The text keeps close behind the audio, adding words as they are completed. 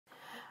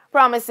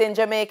Promising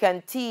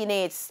Jamaican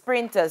teenage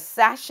sprinter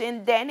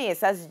Sachin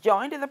has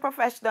joined the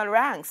professional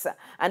ranks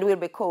and will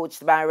be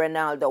coached by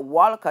Ronaldo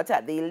Walcott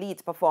at the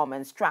Elite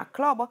Performance Track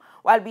Club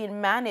while being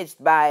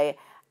managed by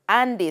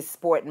Andy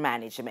Sport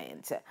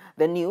Management.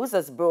 The news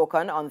was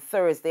broken on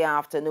Thursday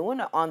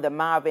afternoon on the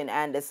Marvin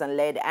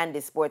Anderson-led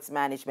Andy Sports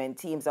Management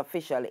team's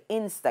official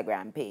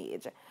Instagram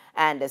page.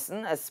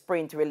 Anderson, a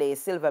sprint relay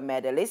silver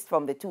medalist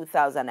from the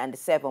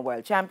 2007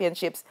 World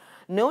Championships,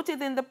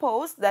 noted in the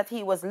post that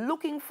he was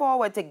looking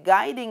forward to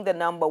guiding the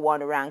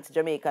 #1 ranked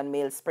Jamaican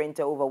male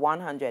sprinter over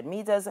 100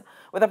 meters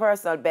with a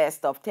personal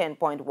best of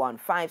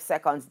 10.15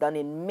 seconds done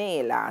in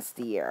May last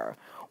year.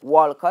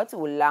 Walcott,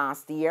 who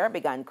last year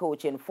began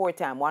coaching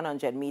four-time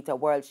 100-meter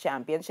world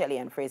champion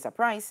Shelly-Ann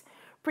Fraser-Pryce,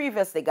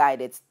 previously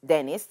guided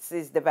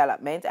Dennis's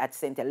development at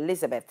St.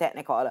 Elizabeth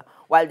Technical,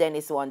 while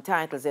Dennis won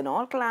titles in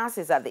all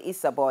classes at the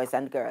ISSA Boys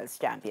and Girls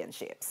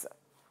Championships.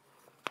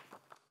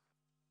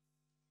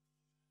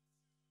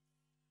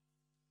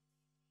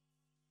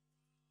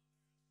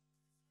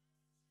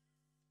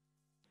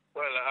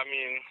 Well, I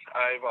mean,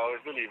 I've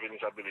always believed in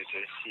his ability.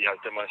 He has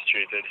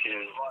demonstrated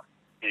his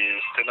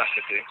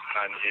tenacity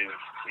and his,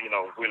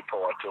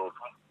 willpower to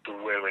do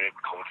well when it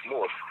counts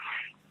most.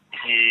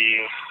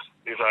 He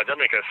is one of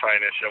Jamaica's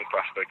finest young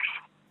prospects.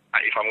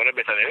 If I'm going to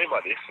bet on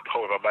anybody,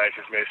 however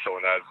biased may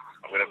sound, as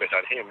I'm going to bet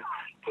on him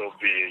to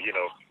be,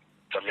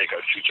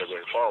 Jamaica's future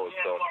going forward.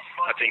 So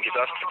I think it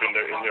has to be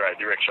in the right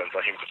direction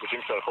for him to put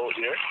himself out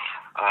there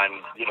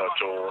and,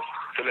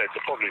 to let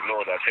the public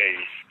know that, hey,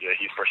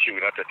 he's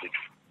pursuing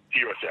athletics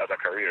seriously as a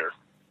career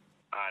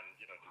and,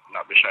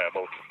 not be shy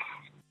about it.